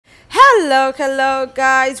Hello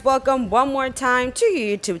guys, welcome one more time to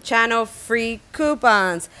your YouTube channel, Free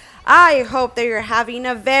Coupons. I hope that you're having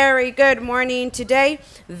a very good morning today.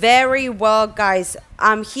 Very well guys,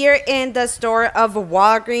 I'm here in the store of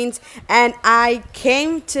Walgreens and I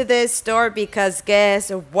came to this store because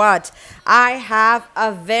guess what? I have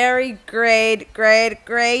a very great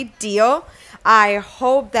deal. I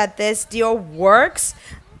hope that this deal works,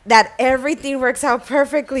 that everything works out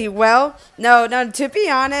perfectly well. No, to be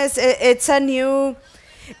honest, it's a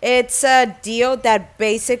deal that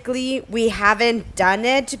basically we haven't done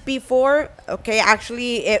it before. Okay,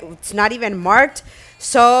 actually it's not even marked.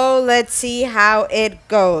 So let's see how it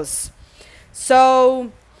goes.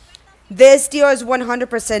 So this deal is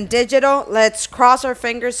 100% digital. Let's cross our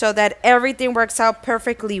fingers so that everything works out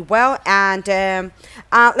perfectly well. And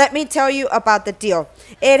let me tell you about the deal.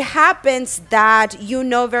 It happens that you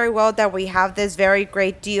know very well that we have this very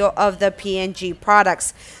great deal of the P&G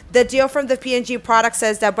products. The deal from the P&G product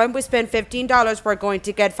says that when we spend $15, we're going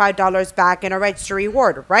to get $5 back in a register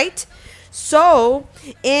reward, right? So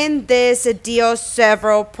in this deal,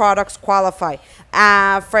 several products qualify.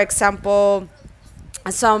 For example,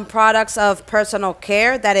 some products of personal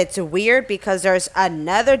care, that it's weird because there's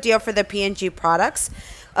another deal for the P&G products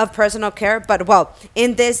of personal care. But well,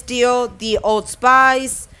 in this deal, the Old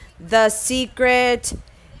Spice, the Secret,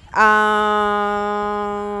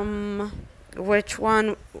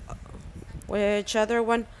 which other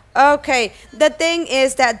one? Okay, the thing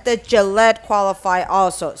is that the Gillette qualify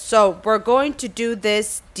also. So we're going to do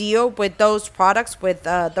this deal with those products, with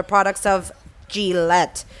the products of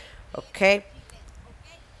Gillette. Okay.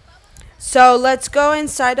 So let's go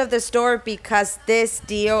inside of the store because this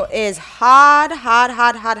deal is hot.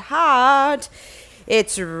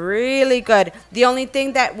 It's really good. The only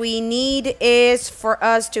thing that we need is for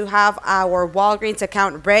us to have our Walgreens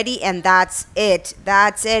account ready, and that's it.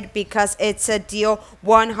 That's it, because it's a deal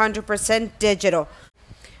 100% digital.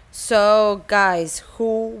 So guys,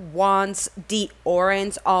 who wants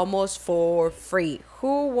deodorants almost for free?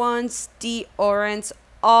 Who wants deodorants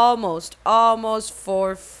almost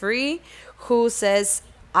for free? Who says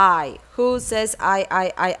I? Who says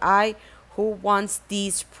I? Who wants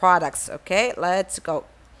these products? Okay, let's go.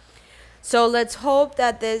 So let's hope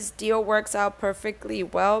that this deal works out perfectly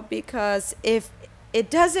well, because if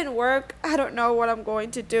it doesn't work, I don't know what I'm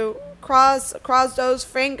going to do. Cross those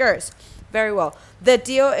fingers. Very well. The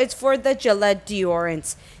deal is for the Gillette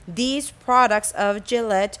deodorants. These products of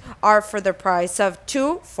Gillette are for the price of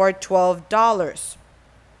 2 for $12.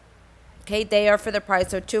 Okay, they are for the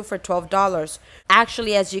price of 2 for $12.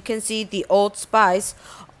 Actually, as you can see, the Old Spice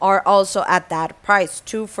are also at that price,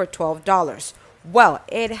 2 for $12. Well,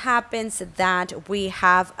 it happens that we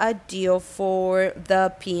have a deal for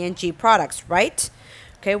the P&G products, right?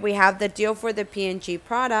 Okay, we have the deal for the P&G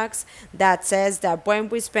products that says that when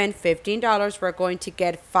we spend $15, we're going to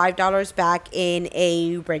get $5 back in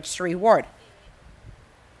a register reward.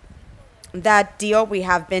 That deal, we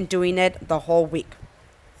have been doing it the whole week.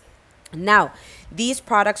 Now, these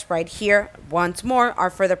products right here, once more, are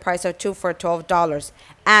for the price of 2 for $12.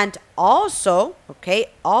 And also, okay,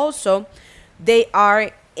 they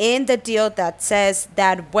are in the deal that says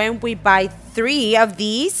that when we buy 3 of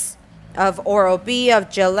these, of Oral-B, of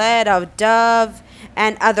Gillette, of Dove,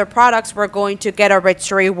 and other products, we're going to get a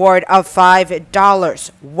register reward of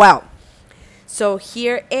 $5. Well, so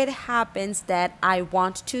here it happens that I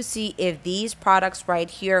want to see if these products right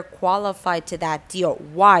here qualify to that deal.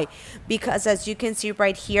 Why? Because as you can see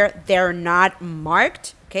right here, they're not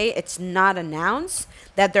marked. Okay, it's not announced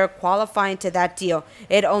that they're qualifying to that deal.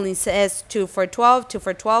 It only says 2 for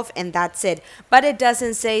 $12, and that's it. But it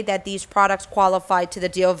doesn't say that these products qualify to the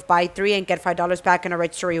deal of buy 3 and get $5 back in a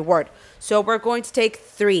register reward. So we're going to take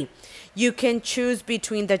 3. You can choose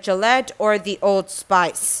between the Gillette or the Old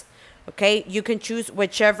Spice. Okay, you can choose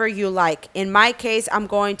whichever you like. In my case, I'm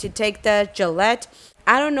going to take the Gillette.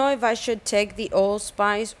 I don't know if I should take the Old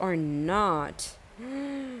Spice or not.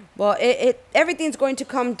 Well, everything's going to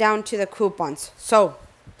come down to the coupons. So,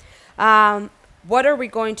 what are we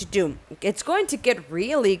going to do? It's going to get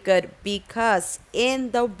really good because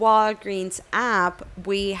in the Walgreens app,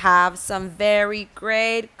 we have some very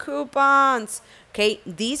great coupons. Okay,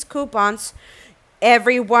 these coupons,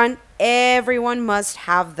 everyone must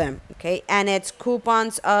have them. Okay, and it's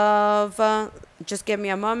coupons of just give me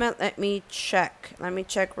a moment, let me check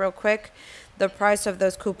real quick the price of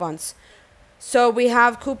those coupons. So we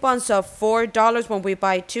have coupons of $4 when we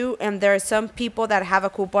buy 2, and there are some people that have a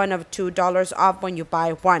coupon of $2 off when you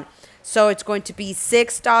buy 1. So it's going to be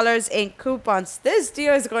 $6 in coupons. This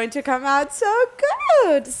deal is going to come out so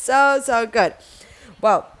good, so good.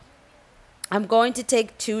 Well, I'm going to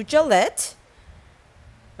take 2 Gillette.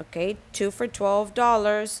 Okay, 2 for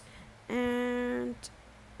 $12. And,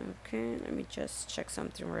 okay, let me just check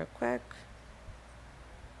something real quick.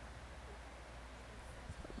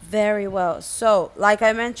 Very well. So, like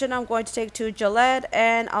I mentioned, I'm going to take 2 Gillette,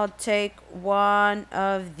 and I'll take 1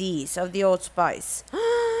 of these, of the Old Spice.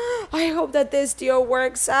 I hope that this deal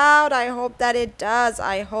works out. I hope that it does.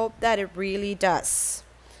 I hope that it really does.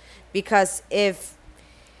 Because if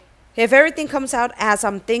everything comes out as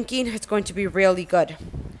I'm thinking, it's going to be really good.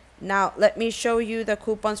 Now, let me show you the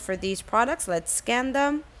coupons for these products. Let's scan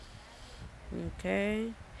them.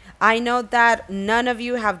 Okay. I know that none of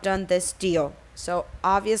you have done this deal. So,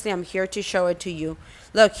 obviously, I'm here to show it to you.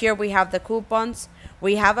 Look, here we have the coupons.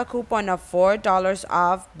 We have a coupon of $4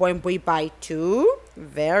 off when we buy 2.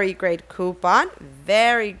 Very great coupon.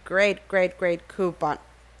 Very great coupon.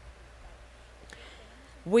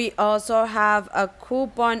 We also have a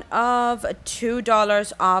coupon of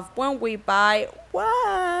 $2 off when we buy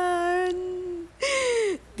 1.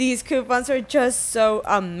 These coupons are just so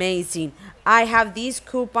amazing. I have these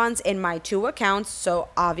coupons in my 2 accounts, so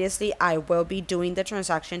obviously I will be doing the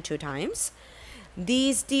transaction 2 times.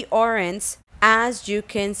 These deodorants, as you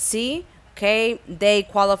can see, okay, they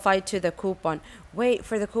qualify to the coupon. Wait,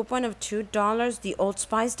 for the coupon of $2, the Old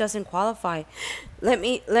Spice doesn't qualify. Let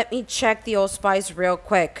me check the Old Spice real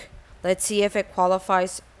quick. Let's see if it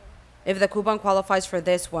qualifies, if the coupon qualifies for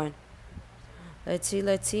this one. Let's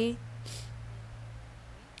see.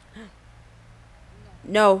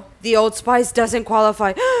 No, the Old Spice doesn't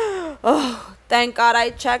qualify. Oh, thank God I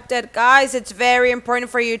checked it. Guys, it's very important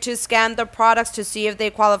for you to scan the products to see if they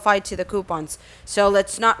qualify to the coupons. So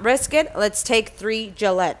let's not risk it. Let's take 3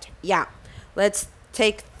 Gillette. Yeah, let's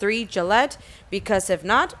take 3 Gillette, because if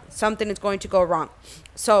not, something is going to go wrong.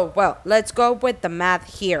 So, well, let's go with the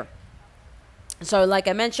math here. So, like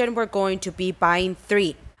I mentioned, we're going to be buying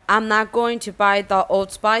 3. I'm not going to buy the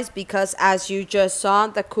Old Spice because, as you just saw,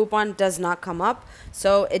 the coupon does not come up,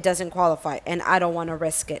 so it doesn't qualify, and I don't want to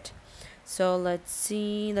risk it. So let's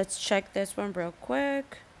see, let's check this one real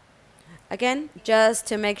quick. Again, just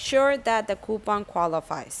to make sure that the coupon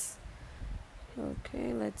qualifies.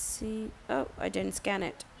 Okay, let's see. Oh, I didn't scan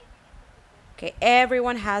it. Okay,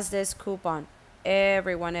 everyone has this coupon.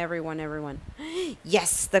 Everyone.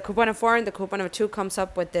 Yes, the coupon of 4 and the coupon of 2 comes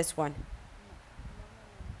up with this one.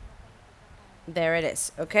 There it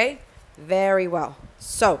is. Okay, very well.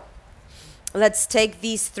 So let's take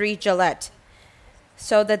these 3 Gillette.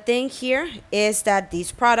 So the thing here is that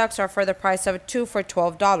these products are for the price of 2 for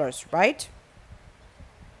 $12, right?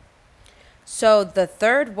 So the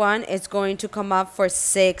third one is going to come up for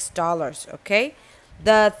 $6, okay?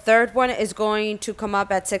 The third one is going to come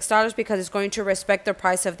up at $6 because it's going to respect the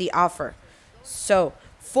price of the offer. So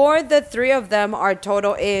for the 3 of them, our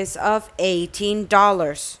total is of $18.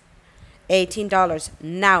 $18.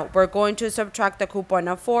 Now we're going to subtract the coupon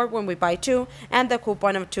of 4 when we buy 2 and the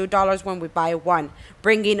coupon of $2 when we buy 1,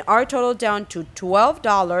 bringing our total down to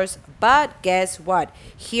 $12. But guess what?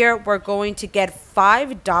 Here we're going to get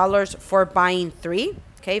 $5 for buying 3.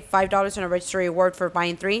 Okay, $5 on a registry reward for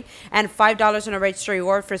buying 3 and $5 on a registry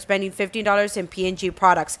reward for spending $15 in P&G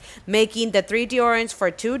products, making the 3 deodorants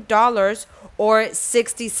for $2 or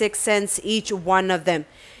 66 cents each one of them.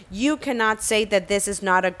 You cannot say that this is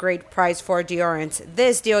not a great price for deodorants.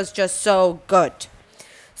 This deal is just so good.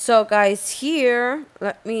 So guys, here,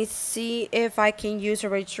 let me see if I can use a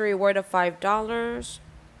registry reward of $5.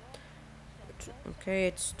 Okay,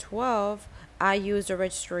 it's 12. I use a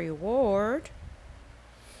registry reward.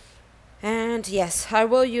 And yes, I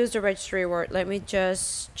will use the registry reward. Let me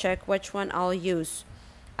just check which one I'll use.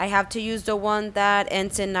 I have to use the one that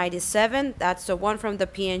ends in 97. That's the one from the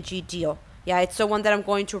P&G deal. Yeah, it's the one that I'm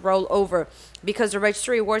going to roll over because the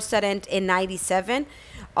registry rewards that end in 97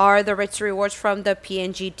 are the registry rewards from the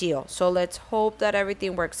P&G deal. So let's hope that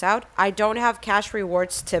everything works out. I don't have cash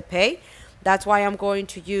rewards to pay. That's why I'm going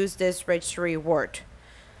to use this registry reward.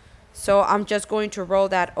 So I'm just going to roll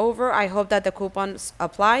that over. I hope that the coupons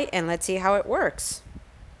apply, and let's see how it works.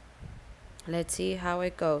 Let's see how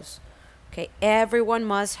it goes. Okay, everyone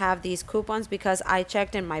must have these coupons because I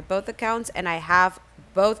checked in my both accounts and I have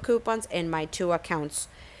both coupons in my 2 accounts.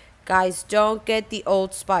 Guys, don't get the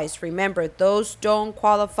Old Spice. Remember, those don't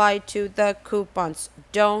qualify to the coupons.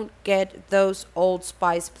 Don't get those Old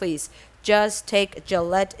Spice, please. Just take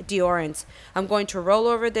Gillette deodorants. I'm going to roll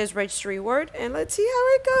over this registry reward and let's see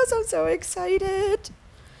how it goes. I'm so excited.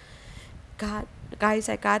 Guys,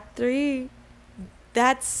 I got 3.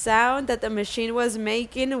 That sound that the machine was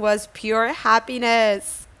making was pure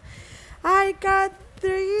happiness. I got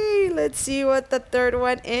 3. Let's see what the third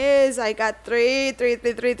one is. I got 3.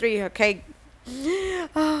 Okay,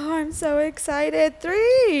 Oh, I'm so excited.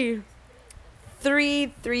 Three.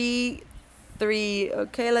 Three, three, three.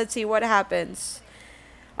 Okay, let's see what happens.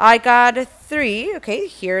 I got 3. Okay,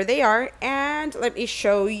 here they are. And let me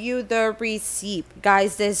show you the receipt.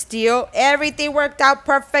 Guys, this deal, everything worked out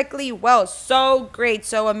perfectly well. So great,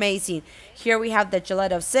 so amazing. Here we have the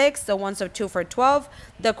Gillette of 6, the ones of 2 for 12,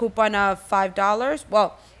 the coupon of $5.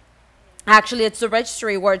 Well, actually, it's the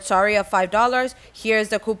registry reward, sorry, of $5. Here's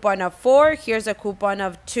the coupon of 4. Here's a coupon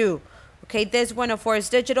of 2. Okay, this one of 4 is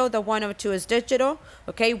digital. The one of 2 is digital.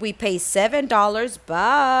 Okay, we pay $7,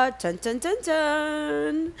 but dun, dun, dun,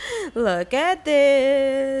 dun. Look at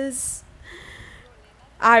this.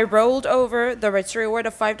 I rolled over the registry reward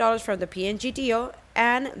of $5 from the PNG deal,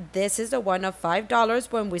 and this is the one of $5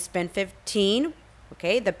 when we spend 15.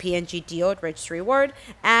 Okay, the PNG deal registry reward,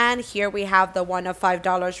 and here we have the one of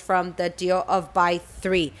 $5 from the deal of buy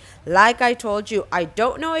 3. Like I told you, I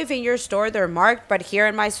don't know if in your store they're marked, but here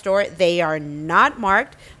in my store they are not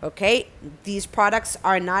marked. Okay, these products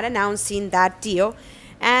are not announcing that deal.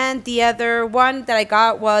 And the other one that I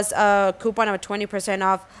got was a coupon of 20%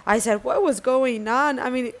 off. I said, what was going on?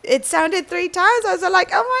 I mean, it sounded 3 times. I was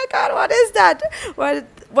like, oh my God, what is that?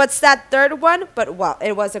 What's that third one? But well,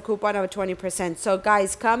 it was a coupon of 20%. So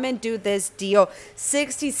guys, come and do this deal.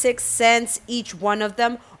 66 cents each one of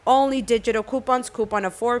them. Only digital coupons, coupon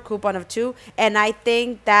of 4, coupon of 2. And I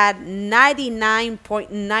think that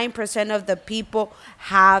 99.9% of the people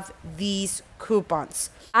have these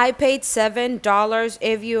coupons. I paid $7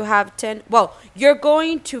 if you have 10. Well, you're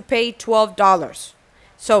going to pay $12.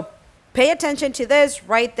 So pay attention to this.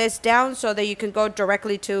 Write this down so that you can go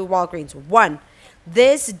directly to Walgreens. 1.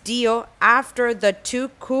 This deal, after the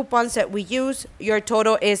 2 coupons that we use, your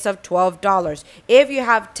total is of $12. If you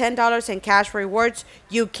have $10 in cash rewards,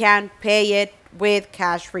 you can pay it with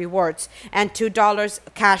cash rewards, and $2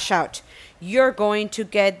 cash out. You're going to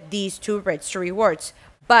get these 2 registry rewards.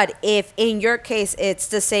 But if in your case it's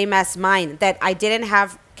the same as mine, that I didn't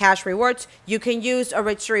have cash rewards, you can use a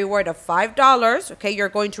registry reward of $5. Okay, you're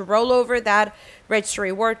going to roll over that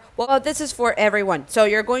registry reward. Well, this is for everyone. So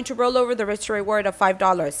you're going to roll over the registry reward of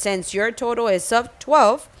 $5. Since your total is of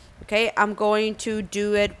 12, okay, I'm going to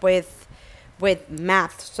do it with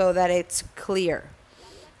math so that it's clear.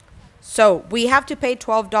 So we have to pay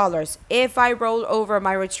 $12. If I roll over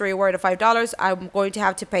my registry reward of $5, I'm going to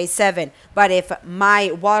have to pay $7. But if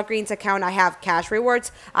my Walgreens account, I have cash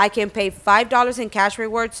rewards, I can pay $5 in cash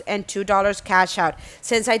rewards and $2 cash out.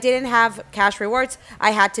 Since I didn't have cash rewards,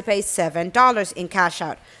 I had to pay $7 in cash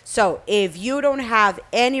out. So if you don't have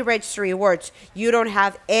any registry rewards, you don't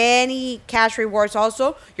have any cash rewards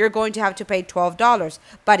also, you're going to have to pay $12.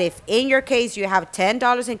 But if in your case you have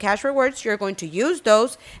 $10 in cash rewards, you're going to use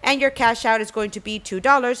those, and your cash out is going to be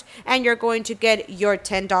 $2, and you're going to get your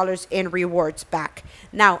 $10 in rewards back.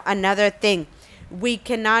 Now, another thing, we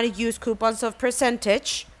cannot use coupons of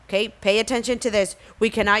percentage. Okay, pay attention to this. We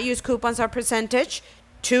cannot use coupons of percentage.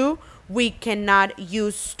 2, we cannot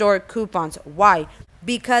use store coupons. Why?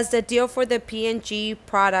 Because the deal for the P&G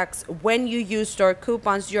products, when you use store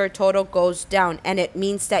coupons, your total goes down, and it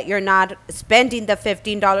means that you're not spending the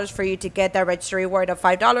 $15 for you to get that registry reward of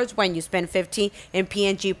 $5 when you spend $15 in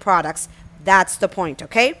P&G products. That's the point,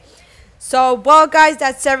 okay? So, well, guys,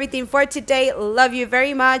 that's everything for today. Love you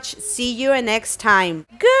very much. See you next time.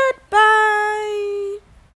 Goodbye.